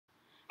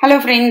Hello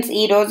friends,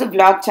 ఈరోజు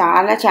blog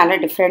చాలా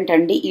different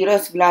అండి.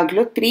 ఈరోజు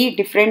బ్లాగ్లో 3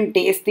 డిఫరెంట్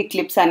డేస్ది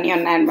క్లిప్స్ అన్నీ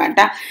ఉన్నాయన్నమాట.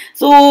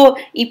 సో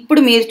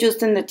ఇప్పుడు మీరు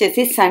చూస్తుంది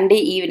వచ్చేసి సండే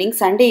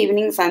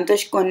ఈవినింగ్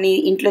సంతోష్ కొన్ని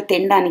ఇంట్లో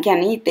తినడానికి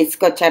అని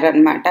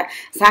తీసుకొచ్చారనమాట.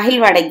 సాహిల్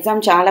వాడి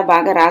ఎగ్జామ్ చాలా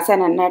బాగా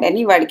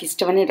రాశానన్నాడని వాడికి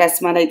ఇష్టమని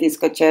రస్మలై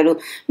తీసుకొచ్చారు.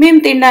 మేము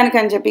తినడానికి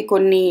అని చెప్పి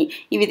కొన్ని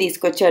ఇవి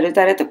తీసుకొచ్చారు.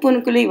 తర్వాత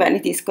పునుకులు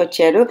ఇవన్నీ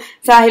తీసుకొచ్చారు.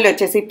 సాహిల్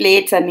వచ్చేసి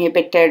ప్లేట్స్ అన్నీ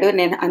పెట్టాడు.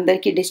 నేను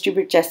అందరికీ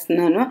డిస్ట్రిబ్యూట్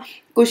చేస్తున్నాను.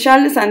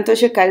 కుషాల్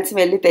సంతోష్ కలిసి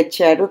వెళ్ళి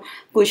తెచ్చారు.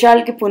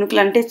 కుషాల్కి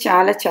పునుకులు అంటే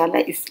చాలా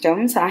ఇష్టం.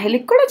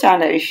 సాహిల్కి కూడా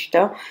చాలా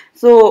ఇష్టం.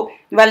 సో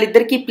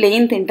వాళ్ళిద్దరికీ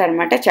ప్లెయిన్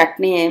తింటారనమాట,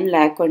 చట్నీ ఏం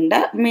లేకుండా.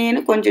 నేను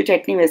కొంచెం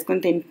చట్నీ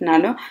వేసుకొని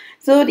తింటున్నాను.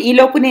 సో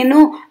ఈలోపు నేను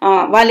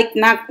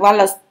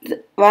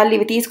వాళ్ళు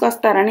ఇవి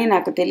తీసుకొస్తారని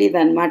నాకు తెలియదు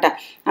అనమాట.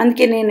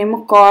 అందుకే నేనేమో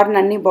కార్న్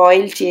అన్ని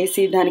బాయిల్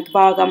చేసి దానికి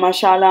బాగా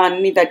మసాలా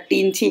అన్నీ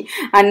దట్టించి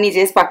అన్నీ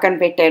చేసి పక్కన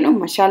పెట్టాను.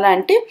 మసాలా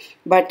అంటే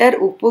బటర్,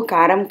 ఉప్పు,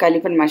 కారం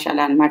కలిపిన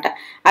మసాలా అనమాట.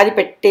 అది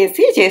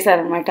పెట్టేసి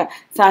చేశారనమాట.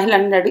 సాహిల్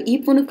అన్నాడు, ఈ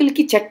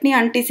పునుకులకి చట్నీ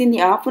అంటేసింది,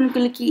 ఆ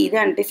పునుకులకి ఇదే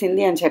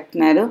అంటేసింది అని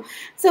చెప్తున్నారు.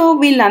 సో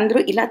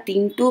వీళ్ళందరూ ఇలా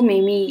తింటూ మేము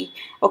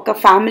ఒక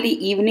ఫ్యామిలీ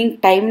ఈవినింగ్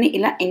టైంని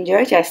ఇలా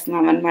ఎంజాయ్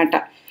చేస్తున్నాం అనమాట.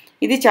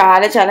 ఇది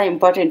చాలా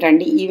ఇంపార్టెంట్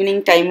అండి.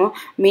 ఈవినింగ్ టైము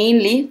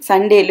మెయిన్లీ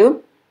సండేలు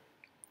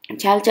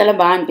చాలా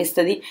బాగా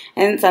అనిపిస్తుంది.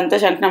 అండ్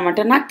సంతోష్ అంటున్నమాట,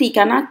 నాకు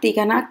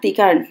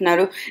తీకా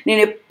అంటున్నారు.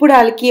 నేను ఎప్పుడు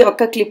వాళ్ళకి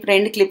ఒక క్లిప్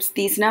 2 క్లిప్స్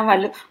తీసినా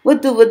వాళ్ళు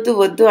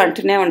వద్దు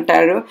అంటూనే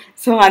ఉంటారు.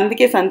 సో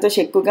అందుకే సంతోష్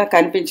ఎక్కువగా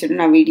కనిపించడు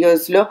నా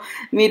వీడియోస్లో.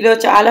 మీలో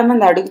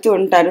చాలామంది అడుగుతూ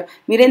ఉంటారు,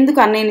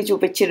 మీరెందుకు అన్నయ్యని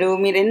చూపించరు,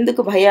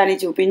 మీరెందుకు భయాన్ని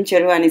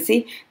చూపించరు అనేసి.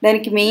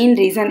 దానికి మెయిన్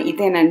రీజన్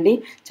ఇదేనండి.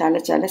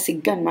 చాలా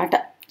సిగ్గు అనమాట,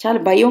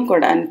 చాలా భయం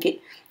కూడా. అందుకే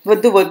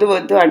వద్దు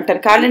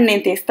అంటారు. కావాలని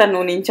నేను తీస్తాను,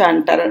 నువ్వు నించో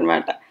అంటారు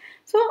అనమాట.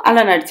 సో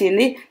అలా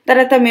నడిచింది.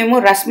 తర్వాత మేము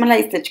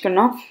రస్మలైస్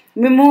తెచ్చుకున్నాం.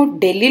 మేము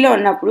ఢిల్లీలో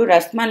ఉన్నప్పుడు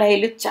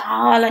రస్మలైలు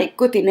చాలా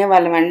ఎక్కువ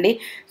తినేవాళ్ళం అండి.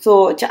 సో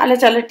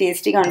చాలా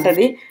టేస్టీగా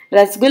ఉంటుంది.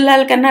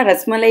 రసగుల్లాల కన్నా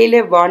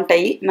రస్మలైలే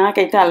బాగుంటాయి.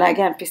 నాకైతే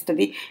అలాగే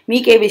అనిపిస్తుంది.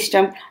 మీకేవి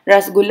ఇష్టం?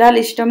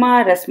 రసగుల్లాలు ఇష్టమా,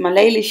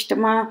 రస్మలైలు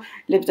ఇష్టమా,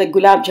 లేకపోతే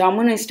గులాబ్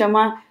జామున్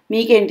ఇష్టమా?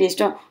 మీకేంటి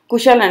ఇష్టం?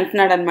 కుషాల్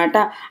అంటున్నాడు అనమాట,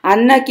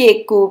 అన్నకి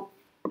ఎక్కువ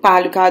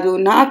పాలు కాదు,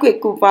 నాకు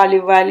ఎక్కువ పాలు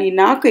ఇవ్వాలి,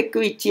 నాకు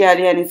ఎక్కువ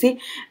ఇచ్చేయాలి అనేసి.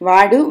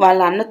 వాళ్ళ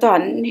అన్నతో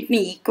అన్నిటినీ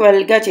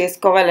ఈక్వల్గా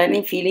చేసుకోవాలని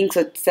ఫీలింగ్స్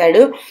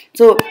వచ్చాడు.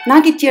 సో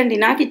నాకు ఇచ్చేయండి,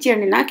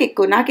 నాకు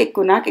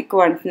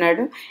ఎక్కువ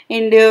అంటున్నాడు.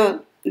 అండ్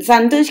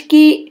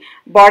సంతోష్కి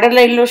బార్డర్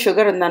లైన్లో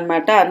షుగర్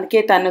ఉందన్నమాట. అందుకే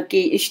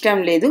తనకి ఇష్టం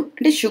లేదు,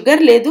 అంటే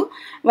షుగర్ లేదు,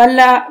 వాళ్ళ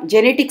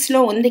జెనెటిక్స్లో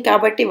ఉంది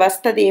కాబట్టి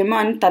వస్తుంది ఏమో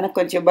అని తనకు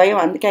కొంచెం భయం.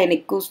 అందుకే ఆయన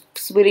ఎక్కువ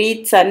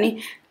స్వీట్స్ అన్నీ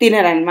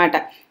తినరనమాట.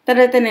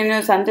 తర్వాత నేను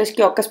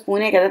సంతోష్కి 1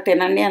 స్పూనే కదా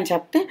తినండి అని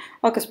చెప్తే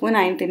 1 స్పూన్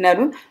ఆయన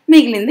తిన్నారు,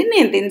 మిగిలింది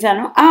నేను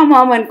తింటాను.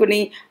 మామ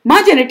అనుకుని మా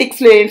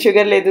జెనెటిక్స్లో ఏం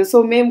షుగర్ లేదు, సో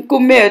మేము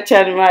కుమ్మే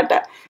వచ్చానమాట.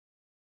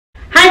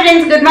 Hi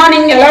friends, good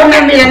morning. ఎలా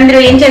ఉన్నారు మీరందరూ?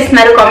 ఏం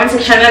చేస్తున్నారు? కామెంట్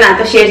సెక్షన్లో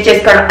నాతో షేర్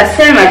చేసుకోవడం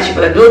అస్సలు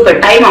మర్చిపోద్దు. ఇప్పుడు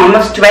టైం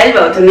ఆల్మోస్ట్ 12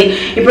 అవుతుంది.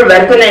 ఇప్పుడు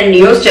వరకు నేను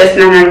న్యూస్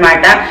చేస్తున్నాను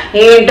అనమాట.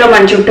 ఏంటో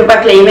మన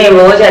చుట్టుపక్కల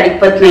ఏమేవో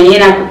జరిగిపోతున్నాయి.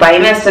 నాకు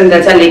భయం వేస్తుంది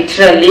తెలుసా,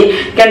 లిటరల్లీ.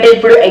 ఎందుకంటే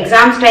ఇప్పుడు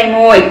ఎగ్జామ్స్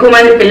టైము, ఎక్కువ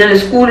మంది పిల్లలు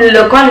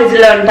స్కూల్లో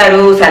కాలేజీలో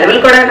ఉంటారు.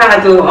 సెలవులు కూడా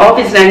కాదు,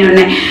 ఆఫీస్లోనే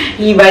ఉన్నాయి.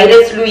 ఈ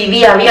వైరస్లు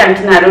ఇవి అవి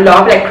అంటున్నారు.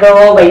 లోపల ఎక్కడో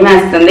భయం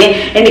వేస్తుంది.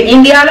 అండ్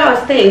ఇండియాలో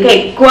వస్తే ఇంకా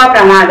ఎక్కువ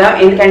ప్రమాదం.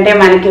 ఎందుకంటే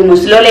మనకి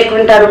ముసలోళ్ళు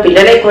ఎక్కువ ఉంటారు,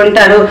 పిల్లలు ఎక్కువ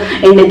ఉంటారు,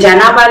 అండ్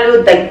జనాభాలు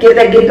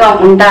దగ్గరగా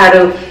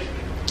ఉంటారు.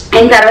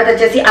 అండ్ తర్వాత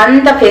వచ్చేసి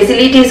అంత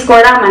ఫెసిలిటీస్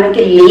కూడా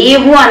మనకి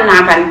లేవు అని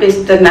నాకు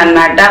అనిపిస్తుంది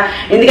అనమాట.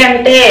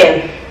 ఎందుకంటే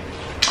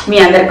మీ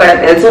అందరికి కూడా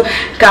తెలుసు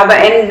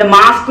కాబట్టి. అండ్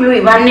మాస్కులు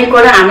ఇవన్నీ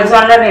కూడా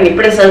అమెజాన్లో నేను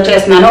ఇప్పుడే సర్చ్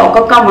చేస్తున్నాను.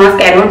 ఒక్కొక్క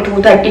మాస్క్ అరౌండ్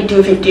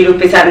 230-250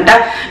 రూపీస్ అంట.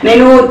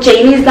 నేను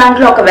చైనీస్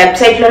దాంట్లో ఒక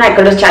వెబ్సైట్లో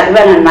ఎక్కడో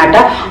చదివాను అనమాట.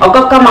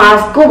 ఒక్కొక్క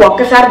మాస్క్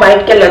ఒక్కసారి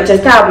బయటకు వెళ్ళి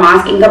వచ్చేస్తే ఆ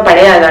మాస్క్ ఇంకా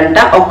పడేయాలంట.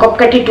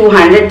 ఒక్కొక్కటి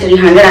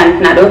 200-300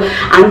 అంటున్నారు.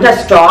 అంత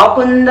స్టాక్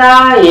ఉందా,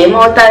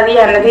 ఏమవుతుంది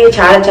అన్నది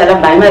చాలా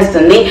భయం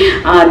వేస్తుంది.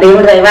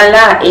 దేవుడి దయ వల్ల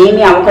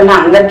ఏమీ అవ్వకుండా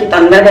అందరికీ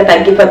తొందరగా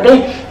తగ్గిపోతే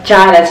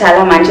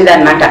చాలా మంచిది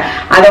అనమాట.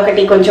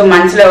 అదొకటి కొంచెం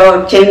మనసులో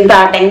చింత,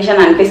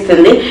 టెన్షన్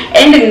అనిపిస్తుంది.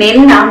 అండ్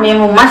నిన్న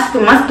మేము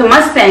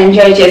మస్తు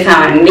ఎంజాయ్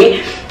చేసామండి.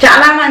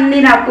 చాలా మంది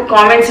నాకు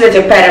కామెంట్స్ లో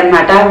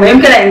చెప్పారనమాట, మేము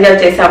కూడా ఎంజాయ్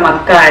చేసాం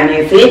అక్క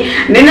అనేసి.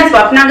 నిన్న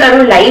స్వప్న గారు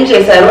లైవ్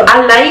చేశారు. ఆ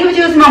లైవ్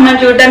చూసి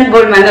మమ్మల్ని చూడడానికి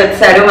 3 మంది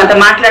వచ్చారు, మాతో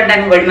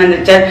మాట్లాడడానికి 3 మంది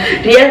వచ్చారు.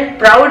 రియల్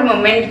ప్రౌడ్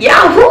మూమెంట్,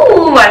 యాహూ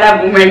వాళ్ళ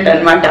మూమెంట్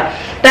అనమాట.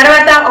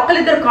 తర్వాత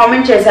ఒకరిద్దరు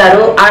కామెంట్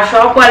చేశారు, ఆ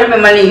షాప్ వాళ్ళు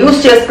మిమ్మల్ని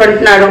యూజ్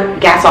చేసుకుంటున్నారు,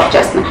 గ్యాస్ ఆఫ్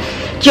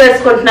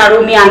చేసుకుంటున్నారు,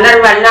 మీ అందరి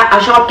వల్ల ఆ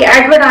షాప్ కి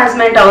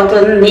అడ్వర్టైజ్మెంట్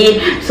అవుతుంది,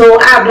 సో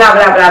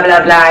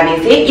బ్లా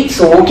అనేసి.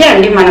 ఇట్స్ ఓకే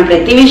అండి, మనం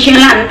ప్రతి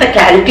విషయంలో అంత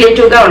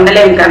క్యాలిక్యులేటివ్ గా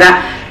ఉండలేము కదా.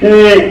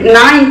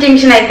 నా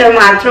ఇంటెన్షన్ అయితే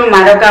మాత్రం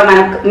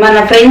మన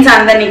ఫ్రెండ్స్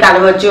అందరినీ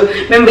కలవచ్చు.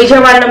 మేము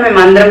విజయవాడలో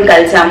అందరం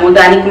కలిసాము,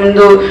 దానికి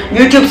ముందు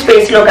యూట్యూబ్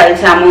స్పేస్ లో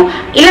కలిసాము.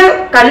 ఇలా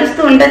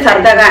కలుస్తూ ఉంటే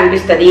సరదాగా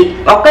అనిపిస్తుంది.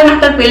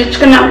 ఒకరినొకరు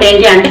పిలుచుకున్నప్పుడు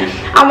ఏంటి అంటే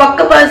ఆ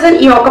ఒక్క పర్సన్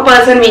ఈ ఒక్క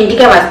పర్సన్ మీ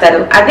ఇంటికే వస్తారు.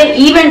 అదే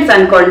ఈవెంట్స్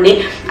అనుకోండి,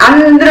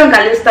 అందరం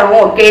కలుస్తాము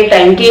ఒకే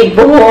టైంకి,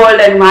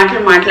 బోల్డ్ అని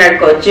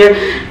మాట్లాడుకోవచ్చు.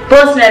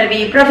 పర్సనల్వి,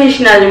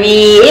 ప్రొఫెషనల్వి,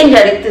 ఏం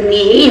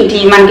జరుగుతుంది ఏంటి,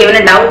 మనకి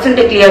ఏమైనా డౌట్స్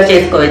ఉంటే క్లియర్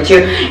చేసుకోవచ్చు.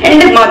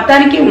 అండ్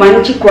మొత్తానికి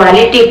మంచి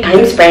క్వాలిటీ టైం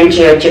స్పెండ్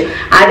చేయొచ్చు.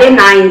 అదే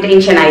నా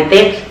ఇంటెన్షన్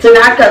అయితే. సో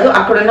నాకు కాదు,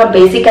 అక్కడున్న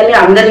బేసికల్లీ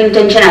అందరి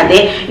ఇంటెన్షన్ అదే.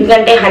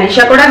 ఎందుకంటే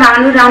హరీష కూడా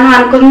రాను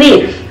అనుకుంది,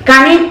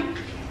 కానీ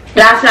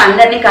లాస్ట్ లో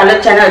అందరినీ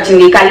కలొచ్చని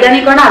వచ్చింది. కళ్యాణి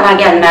కూడా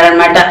అలాగే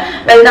అన్నారనమాట,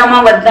 వెళ్దామా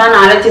వద్దా అని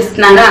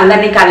ఆలోచిస్తున్నాను,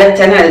 అందరినీ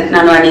కలొచ్చని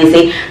వెళ్తున్నాను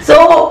అనేసి. సో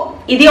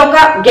ఇది ఒక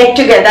గెట్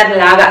టుగెదర్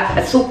లాగా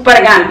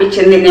సూపర్ గా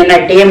అనిపించింది నిన్న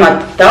డే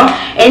మొత్తం.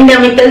 అండ్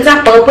మీకు తెలుసా,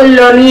 పర్పుల్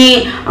లోని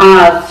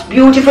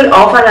బ్యూటిఫుల్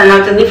ఆఫర్ రన్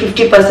అవుతుంది,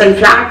 50%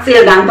 ఫ్లాట్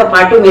సేల్. దాంతో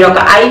పాటు మీరు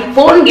ఒక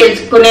ఐఫోన్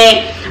గెలుచుకునే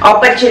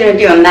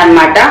ఆపర్చునిటీ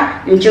ఉందన్నమాట.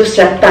 నేను చూసి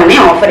చెప్తానే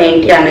ఆఫర్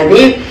ఏంటి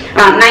అన్నది.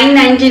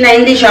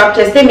 999 షాప్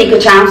చేస్తే మీకు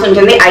ఛాన్స్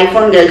ఉంటుంది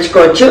ఐఫోన్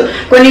గెలుచుకోవచ్చు.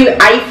 కొన్ని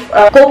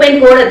కూపన్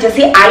కోడ్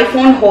వచ్చేసి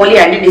ఐఫోన్ హోలీ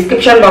అండి,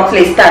 డిస్క్రిప్షన్ బాక్స్ లో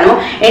ఇస్తాను.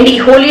 అండ్ ఈ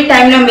హోలీ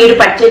టైంలో మీరు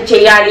పర్చేజ్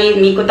చేయాలి,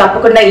 మీకు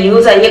తప్పకుండా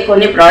యూజ్ అయ్యే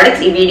కొన్ని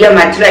ప్రోడక్ట్స్ ఈ వీడియో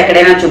మధ్యలో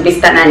ఎక్కడైనా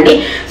చూపిస్తానండి.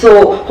 సో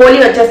హోలీ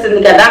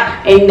వచ్చేస్తుంది కదా,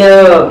 అండ్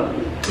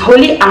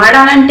హోలీ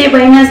ఆడాలంటే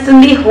భయం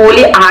వేస్తుంది,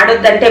 హోలీ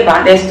ఆడొద్దంటే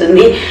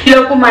బాధేస్తుంది.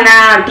 ఈలోపు మన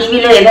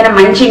టీవీలో ఏదైనా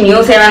మంచి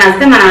న్యూస్ ఏమైనా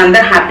వస్తే మనం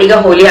అందరం హ్యాపీగా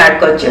హోలీ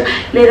ఆడుకోవచ్చు.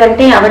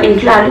 లేదంటే ఎవరి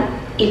ఇంట్లో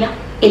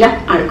ఇలా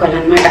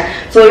ఆడుకోవాలన్నమాట.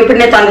 సో ఇప్పుడు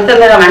నేను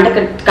తొందరగా వంట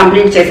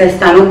కంప్లీట్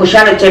చేసేస్తాను.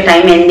 కుషాల్ వచ్చే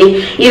టైం అయింది.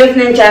 ఈరోజు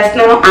నేను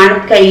చేస్తున్నాను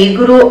ఆనపకాయ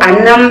ఇగురు,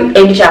 అన్నం,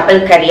 ఎండు చేపల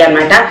కర్రీ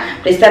అనమాట.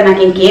 ప్రస్తుతం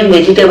నాకు ఇంకేం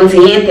వెజిటేబుల్స్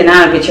ఏం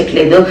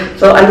తినాలనిపించట్లేదు.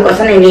 సో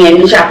అందుకోసం నేను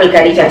ఎండు చేపల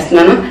కర్రీ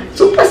చేస్తున్నాను.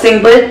 Super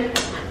simple.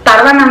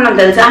 తర్వాన్నం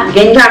తెలుసా,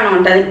 గెంజాన్నం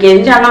ఉంటుంది.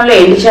 గెంజాన్నంలో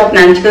ఎండు చేప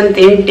నంచుకొని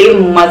తింటే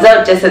మజా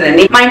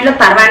వచ్చేస్తుందండి. మా ఇంట్లో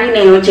తర్వాణి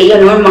నేను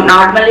చెయ్యను,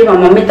 నార్మల్లీ మా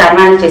మమ్మీ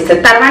తర్వాణి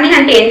చేస్తుంది. తర్వాణి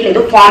అంటే ఏం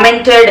లేదు,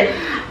 ఫార్మెంటెడ్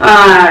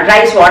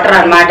రైస్ వాటర్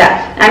అన్నమాట.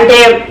 అంటే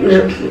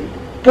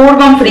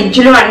పూర్వం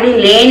ఫ్రిడ్జ్లు అన్ని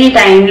లేని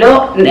టైంలో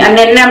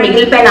నిన్న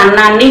మిగిలిపోయిన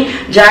అన్నాన్ని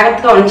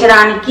జాగ్రత్తగా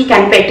ఉంచడానికి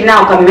కనిపెట్టిన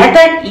ఒక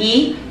మెథడ్ ఈ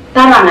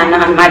తర్వాన్నం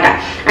అన్నమాట.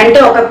 అంటే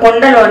ఒక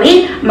కుండలోని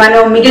మనం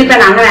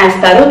మిగిలిపోయిన అన్నం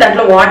వేస్తారు,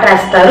 దాంట్లో వాటర్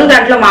వేస్తారు,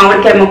 దాంట్లో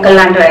మామిడికాయ ముక్కలు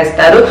లాంటివి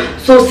వేస్తారు.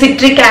 సో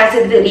సిట్రిక్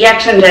యాసిడ్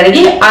రియాక్షన్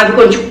జరిగి అది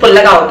కొంచెం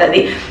పుల్లగా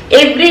అవుతుంది.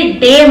 ఎవ్రీ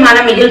డే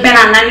మనం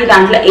మిగిలిపోయిన అన్నాన్ని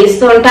దాంట్లో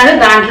వేస్తూ ఉంటారు,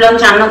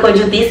 దాంట్లోంచి అన్నం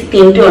కొంచెం తీసి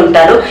తింటూ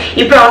ఉంటారు.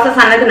 ఈ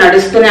ప్రాసెస్ అనేది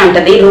నడుస్తూనే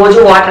ఉంటది. రోజు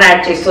వాటర్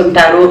యాడ్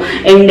చేస్తుంటారు,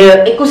 అండ్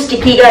ఎక్కువ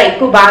స్టిక్కీగా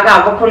ఎక్కువ బాగా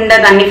అవ్వకుండా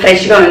దాన్ని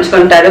ఫ్రెష్ గా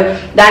ఉంచుకుంటారు.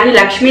 దాన్ని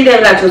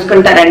లక్ష్మీదేవిగా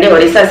చూసుకుంటారండి.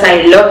 ఒడిశా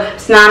సైడ్ లో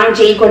స్నానం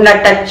చేయకుండా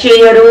టచ్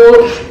చేయరు,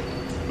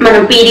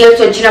 మనం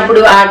పీరియడ్స్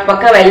వచ్చినప్పుడు ఆ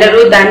పక్క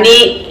వెళ్ళరు, దాన్ని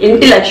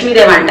ఇంటి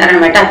లక్ష్మీదేవి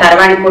అంటారనమాట. ఆ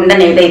తర్వాణి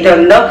కుండని ఏదైతే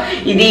ఉందో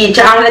ఇది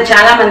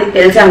చాలా మందికి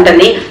తెలిసి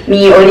ఉంటుంది. మీ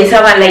ఒడిశా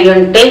వాళ్ళు అయ్యి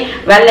ఉంటే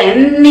వాళ్ళు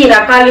ఎన్ని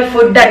రకాల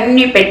ఫుడ్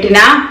అన్ని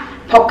పెట్టినా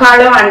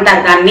పొక్కాడో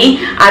అంటారు దాన్ని,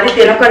 అది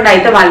తినకుండా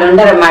అయితే వాళ్ళు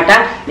ఉండరన్నమాట.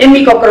 నేను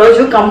మీకు ఒక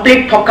రోజు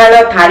కంప్లీట్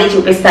పొక్కాడో థాలీ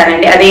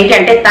చూపిస్తానండి.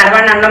 అదేంటంటే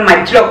తర్వాన్నం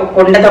మధ్యలో ఒక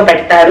కుండతో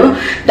పెడతారు,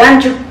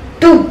 దాని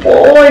చుట్టూ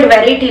బోల్డ్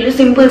వెరైటీలు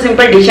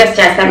సింపుల్ డిషెస్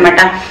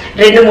చేస్తారనమాట.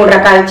 2-3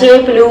 రకాల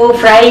చేపలు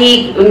ఫ్రై,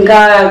 ఇంకా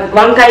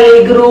వంకాయ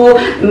ఎగురు,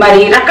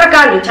 మరి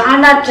రకరకాలు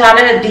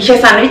చాలా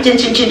డిషెస్ అనేవి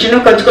చిన్న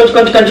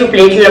కొంచెం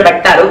ప్లేట్లలో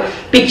పెడతారు.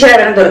 పిక్చర్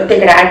ఏమైనా దొరికితే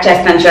ఇక్కడ యాడ్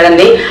చేస్తాను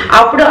చూడండి.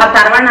 అప్పుడు ఆ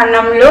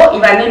తర్వాన్నంలో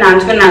ఇవన్నీ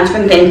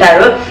నంచుకొని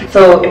తింటారు. సో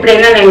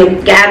ఎప్పుడైనా నేను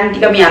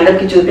గ్యారంటీగా మీ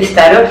అందరికి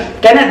చూపిస్తారు.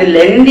 కానీ అది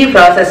లెందీ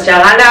ప్రాసెస్.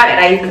 చాలా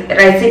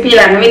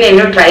రెసిపీలు అనేవి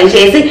నేను ట్రై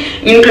చేసి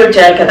ఇంక్లూడ్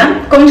చేయాలి కదా,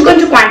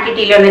 కొంచెం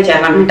క్వాంటిటీలోనే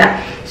చేయాలన్నమాట.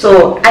 సో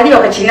అది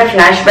ఒక చిన్న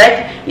ఫ్లాష్ బ్యాక్.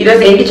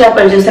 ఈరోజు ఎండు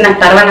చేపలు చూస్తే నాకు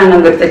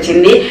తర్వాన్నం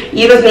గుర్తొచ్చింది.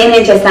 ఈరోజు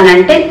నేనేం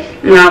చేస్తానంటే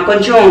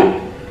కొంచెం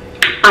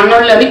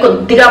అన్నంలోని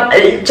కొద్దిగా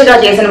పల్చగా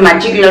చేసిన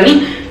మజ్జిగలోని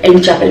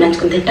ఎండు చేపలు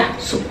నంచుకుని తింటా,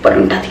 సూపర్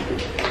ఉంటుంది.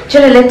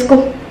 చలో లెట్స్ గో.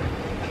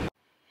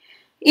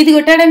 ఇది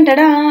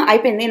కొట్టాడంటాడా,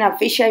 అయిపోయింది నా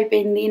ఫిష్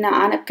అయిపోయింది, నా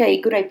ఆనపకాయ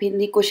ఎగురు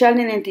అయిపోయింది.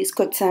 కుషాల్ని నేను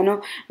తీసుకొచ్చాను.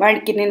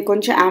 వాడికి నేను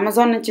కొంచెం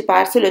అమెజాన్ నుంచి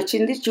పార్సిల్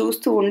వచ్చింది,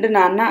 చూస్తూ ఉండు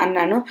నాన్న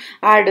అన్నాను.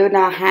 ఆడు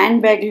నా హ్యాండ్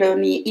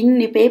బ్యాగ్లోని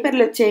ఇన్ని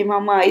పేపర్లు వచ్చాయి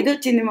మమ్మ, ఇది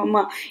వచ్చింది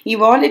మమ్మ, ఈ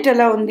వాలెట్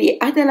ఎలా ఉంది,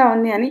 అది ఎలా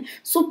ఉంది అని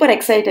సూపర్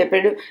ఎక్సైట్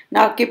అయిపోయాడు.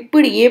 నాకు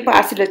ఎప్పుడు ఏ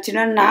పార్సిల్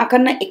వచ్చినా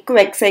నాకన్నా ఎక్కువ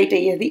ఎక్సైట్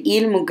అయ్యేది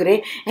వీళ్ళు ముగ్గురే.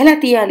 ఎలా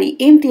తీయాలి,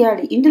 ఏం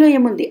తీయాలి, ఇందులో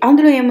ఏముంది,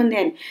 అందులో ఏముంది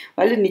అని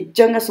వాళ్ళు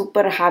నిజంగా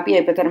సూపర్ హ్యాపీ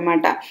అయిపోతారు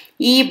అనమాట.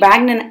 ఈ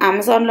బ్యాగ్ నేను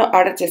అమెజాన్లో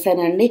ఆర్డర్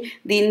చేశాను.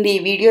 దీని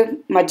వీడియో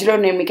మధ్యలో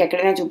నేను మీకు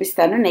ఎక్కడైనా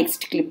చూపిస్తాను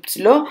నెక్స్ట్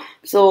క్లిప్స్లో.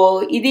 సో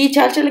ఇది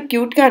చాలా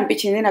క్యూట్గా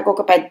అనిపించింది. నాకు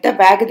ఒక పెద్ద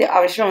బ్యాగ్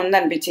అవసరం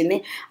ఉందనిపించింది,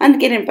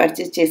 అందుకే నేను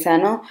పర్చేస్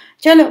చేశాను.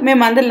 చలో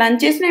మేము అందరు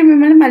లంచ్ చేసి నేను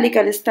మిమ్మల్ని మళ్ళీ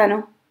కలుస్తాను.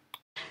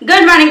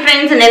 Good morning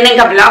friends. నేను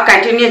ఇంకా బ్లాగ్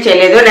కంటిన్యూ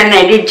చేయలేదు. నన్ను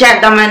ఎడిట్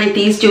చేద్దామని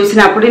తీసి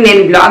చూసినప్పుడు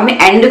నేను బ్లాగ్ని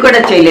ఎండ్ కూడా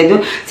చేయలేదు.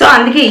 సో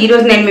అందుకే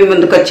ఈరోజు నేను మీ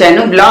ముందుకు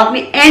వచ్చాను.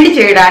 బ్లాగ్ని ఎండ్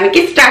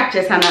చేయడానికి స్టార్ట్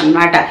చేశాను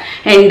అనమాట.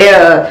 అండ్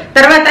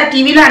తర్వాత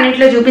టీవీలో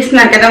అన్నింటిలో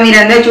చూపిస్తున్నారు కదా, మీరు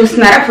అందరూ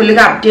చూస్తున్నారా,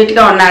 ఫుల్గా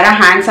అప్డేట్గా ఉన్నారా,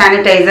 హ్యాండ్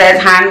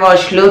శానిటైజర్స్, హ్యాండ్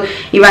వాష్లు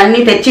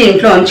ఇవన్నీ తెచ్చి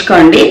ఇంట్లో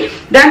ఉంచుకోండి.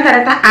 దాని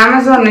తర్వాత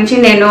అమెజాన్ నుంచి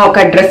నేను ఒక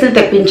డ్రెస్సులు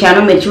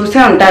తెప్పించాను, మీరు చూసే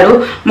ఉంటారు.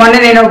 మొన్న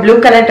నేను బ్లూ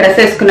కలర్ డ్రెస్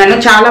వేసుకున్నాను,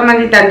 చాలా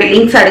మంది దాని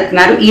లింక్స్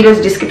అడుగుతున్నారు. ఈ రోజు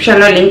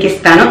డిస్క్రిప్షన్ లో లింక్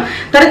ఇస్తాను.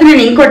 తర్వాత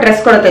నేను ఇంకో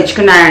డ్రెస్ కూడా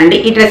తెచ్చుకున్నానండి.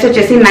 ఈ డ్రెస్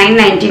వచ్చేసి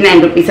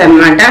 999 రూపీస్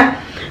అనమాట.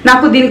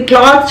 నాకు దీని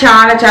క్లాత్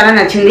చాలా చాలా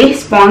నచ్చింది.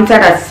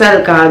 స్పాన్సర్ అస్సలు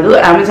కాదు,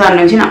 అమెజాన్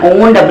నుంచి నా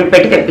ఓన్ డబ్బులు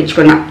పెట్టి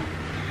తెప్పించుకున్నా.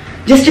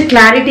 జస్ట్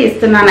క్లారిటీ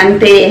ఇస్తున్నాను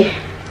అంతే.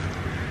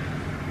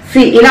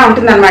 ఇలా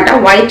ఉంటుంది అనమాట.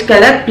 వైట్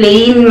కలర్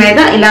ప్లెయిన్ మీద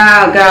ఇలా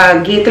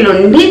గీతలు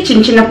ఉండి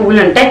చిన్న చిన్న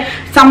పువ్వులు ఉంటాయి.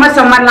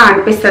 సమ్మర్ లా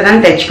అనిపిస్తుంది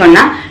అని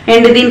తెచ్చుకున్నా.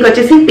 అండ్ దీనికి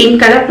వచ్చేసి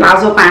పింక్ కలర్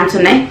ప్లాజో ప్యాంట్స్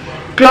ఉన్నాయి.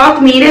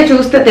 క్లాత్ మీరే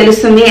చూస్తే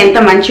తెలుస్తుంది ఎంత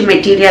మంచి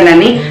మెటీరియల్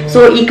అని. సో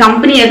ఈ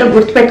కంపెనీ ఏదో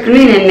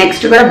గుర్తుపెట్టుకుని నేను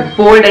నెక్స్ట్ కూడా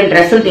బోల్డ్ అండ్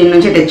డ్రెస్సులు దీని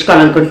నుంచి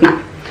తెచ్చుకోవాలనుకుంటున్నా.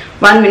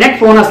 1 minute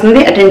ఫోన్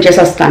వస్తుంది, అటెండ్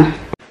చేసి వస్తాను.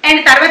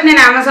 అండ్ తర్వాత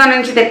నేను అమెజాన్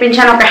నుంచి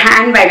తెప్పించాను ఒక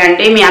హ్యాండ్ బ్యాగ్.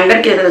 అంటే మీ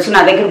అందరికీ తెలుసు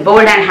నా దగ్గర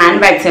బోల్డ్ అండ్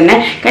హ్యాండ్ బ్యాగ్స్ ఉన్నాయి,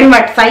 కానీ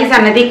వాటి సైజ్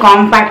అనేది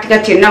కాంపాక్ట్ గా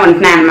చిన్న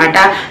ఉంటున్నాయి అనమాట.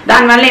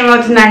 దానివల్ల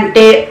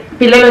ఏమవుతుందంటే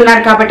పిల్లలు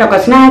ఉన్నారు కాబట్టి ఒక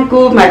స్నాక్,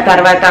 మరి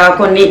తర్వాత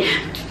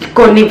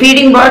కొన్ని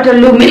ఫీడింగ్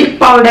బాటిల్, మిల్క్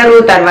పౌడరు,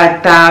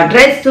 తర్వాత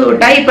డ్రెస్,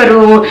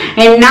 డైపరు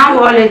అండ్ నా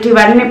వాలెట్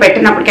ఇవన్నీ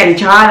పెట్టినప్పటికీ అది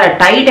చాలా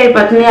టైట్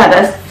అయిపోతుంది. అది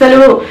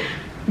అస్సలు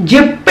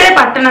జిప్పే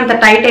పట్టనంత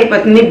టైట్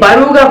అయిపోతుంది,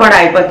 బరువుగా కూడా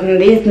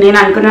అయిపోతుంది. నేను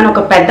అనుకున్నాను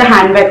ఒక పెద్ద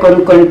హ్యాండ్ బ్యాగ్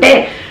కొనుక్కుంటే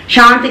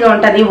శాంతిగా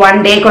ఉంటుంది. 1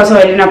 day కోసం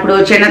వెళ్ళినప్పుడు,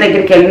 చిన్న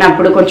దగ్గరికి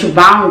వెళ్ళినప్పుడు కొంచెం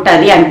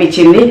బాగుంటుంది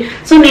అనిపించింది.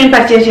 సో నేను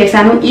పర్చేస్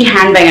చేశాను ఈ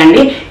హ్యాండ్ బ్యాగ్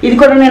అండి. ఇది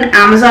కూడా నేను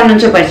అమెజాన్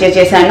నుంచి పర్చేస్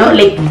చేశాను.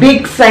 Like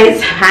big size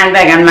hand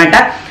bag అనమాట.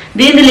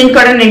 దీని లింక్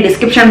కూడా నేను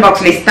డిస్క్రిప్షన్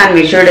బాక్స్ లో ఇస్తాను,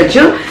 మీరు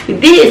చూడొచ్చు.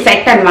 ఇది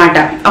సెట్ అనమాట.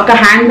 ఒక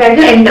హ్యాండ్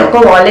బ్యాగ్ అండ్ ఒక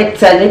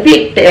వాలెట్ అనేది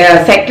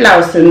సెట్ లా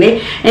వస్తుంది.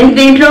 అండ్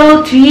దీంట్లో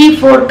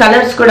 3-4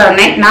 కలర్స్ కూడా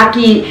ఉన్నాయి. నాకు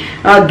ఈ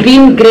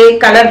గ్రీన్ గ్రే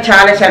కలర్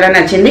చాలా చాలా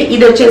నచ్చింది.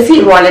 ఇది వచ్చేసి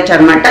వాలెట్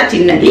అనమాట,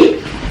 చిన్నది.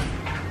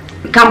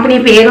 కంపెనీ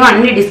పేరు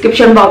అన్ని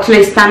డిస్క్రిప్షన్ బాక్స్ లో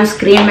ఇస్తాను,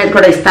 స్క్రీన్ మీద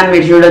కూడా ఇస్తాను,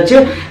 మీరు చూడొచ్చు.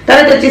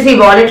 తర్వాత వచ్చేసి ఈ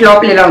వాలెట్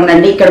లోపల ఇలా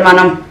ఉందండి. ఇక్కడ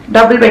మనం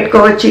డబ్బులు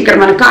పెట్టుకోవచ్చు, ఇక్కడ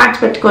మన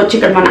కార్డ్స్ పెట్టుకోవచ్చు,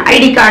 ఇక్కడ మన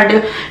ఐడి కార్డు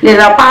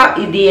లేదా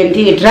ఇది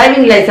ఏంటి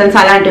డ్రైవింగ్ లైసెన్స్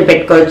అలాంటివి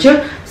పెట్టుకోవచ్చు.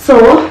 సో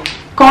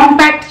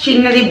కాంపాక్ట్,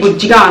 చిన్నది,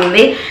 బుజ్జిగా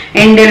ఉంది.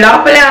 అండ్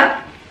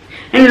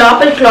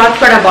లోపల క్లాత్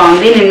కూడా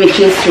బాగుంది. నేను మీకు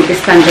చేసి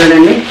చూపిస్తాను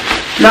చూడండి.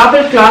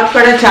 లోపల క్లాత్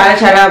కూడా చాలా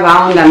చాలా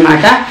బాగుంది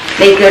అనమాట.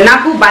 లైక్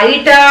నాకు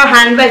బయట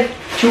హ్యాండ్ బ్యాగ్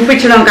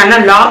చూపించడం కన్నా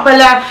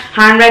లోపల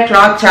హ్యాండ్ బ్యాగ్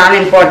క్లాత్ చాలా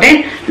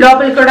ఇంపార్టెంట్.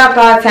 లోపల కూడా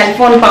ఒక సెల్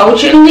ఫోన్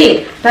పౌచ్ ఉంది,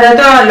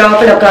 తర్వాత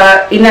లోపల ఒక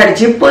ఇన్నర్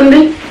జిప్ ఉంది,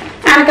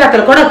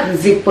 వెనకాతలు కూడా ఒక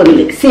జిప్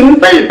ఉంది.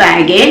 Simple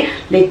బ్యాగే,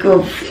 like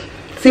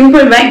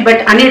simple bag,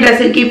 but అన్ని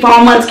డ్రెస్సులకి,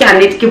 ఫార్మల్స్ కి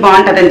అన్నిటికీ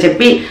బాగుంటుందని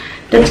చెప్పి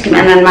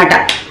తెచ్చుకున్నాను అనమాట.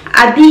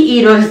 అది ఈ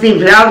రోజుది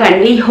వ్లాగ్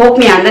అండి. హోప్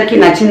మీ అందరికీ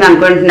నచ్చింది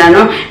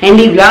అనుకుంటున్నాను.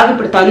 అండ్ ఈ వ్లాగ్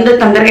ఇప్పుడు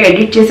తొందరగా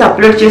ఎడిట్ చేసి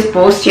అప్లోడ్ చేసి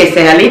పోస్ట్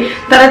చేసేయాలి.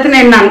 తర్వాత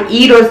నేను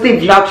ఈ రోజుది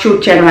వ్లాగ్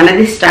షూట్ చేయడం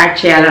అనేది స్టార్ట్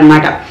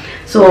చేయాలన్నమాట.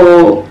 సో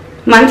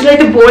మనసులో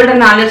అయితే బోల్డ్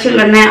అన్న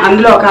ఆలోచనలు ఉన్నాయి.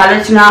 అందులో ఒక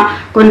ఆలోచన,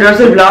 కొన్ని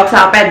రోజులు బ్లాగ్స్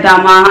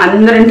ఆపేద్దామా,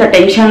 అందరూ ఇంత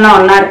టెన్షన్లో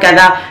ఉన్నారు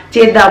కదా,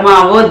 చేద్దామా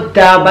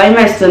వద్దా భయం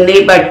వేస్తుంది.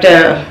 బట్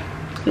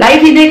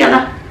లైఫ్ ఇదే కదా,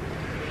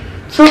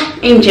 సో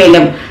ఏం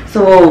చేయలేము.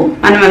 సో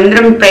మనం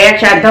అందరం ప్రేయర్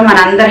చేద్దాం, మన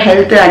అందరి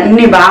హెల్త్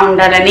అన్ని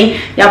బాగుండాలని,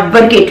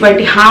 ఎవ్వరికి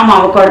ఎటువంటి హామ్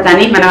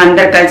అవ్వకూడదని మనం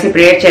అందరు కలిసి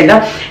ప్రేయర్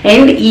చేద్దాం.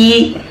 అండ్ ఈ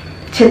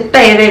చెత్త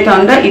ఏదైతే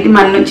ఉందో ఇది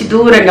మన నుంచి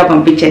దూరంగా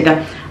పంపించేద్దాం.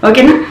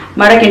 ఓకేనా?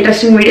 మరొక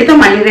ఇంట్రెస్టింగ్ వీడియోతో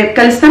మళ్ళీ రేపు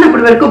కలుస్తాను.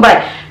 అప్పటి వరకు బాయ్.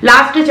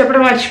 లాస్ట్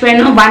చెప్పడం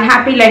మర్చిపోయాను, 1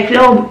 happy life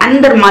లో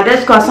అందరు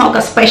మదర్స్ కోసం ఒక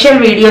స్పెషల్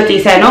వీడియో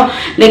తీశాను,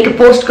 లైక్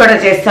పోస్ట్ కూడా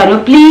చేస్తాను.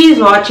 ప్లీజ్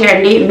వాచ్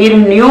చేయండి. మీరు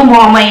న్యూ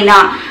మామ్ అయినా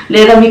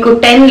లేదా మీకు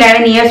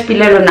 10-11 years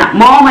పిల్లలు ఉన్న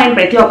మామ్ అయిన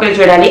ప్రతి ఒక్కరు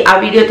చూడాలి. ఆ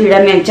వీడియో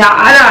తీయడానికి నేను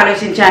చాలా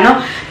ఆలోచించాను,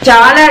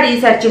 చాలా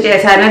రీసెర్చ్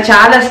చేశాను,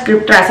 చాలా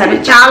స్క్రిప్ట్ రాశాను,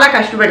 చాలా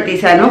కష్టపడి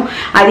తీశాను.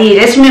 అది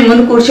జస్ట్ మీ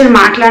ముందు కూర్చొని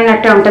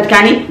మాట్లాడినట్టే ఉంటుంది,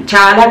 కానీ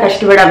చాలా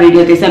కష్టపడి ఆ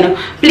వీడియో తీశాను.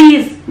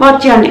 ప్లీజ్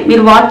వాచ్ చేయండి.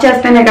 మీరు వాచ్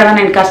చేస్తేనే కదా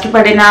నేను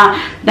కష్టపడిన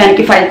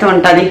దానికి ఫలితం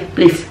ఉంటుంది.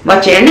 ప్లీజ్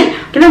వాచ్ చేయండి.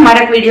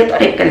 మరొక వీడియోతో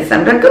రేపు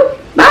కలుస్తాను.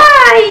 బాయ్.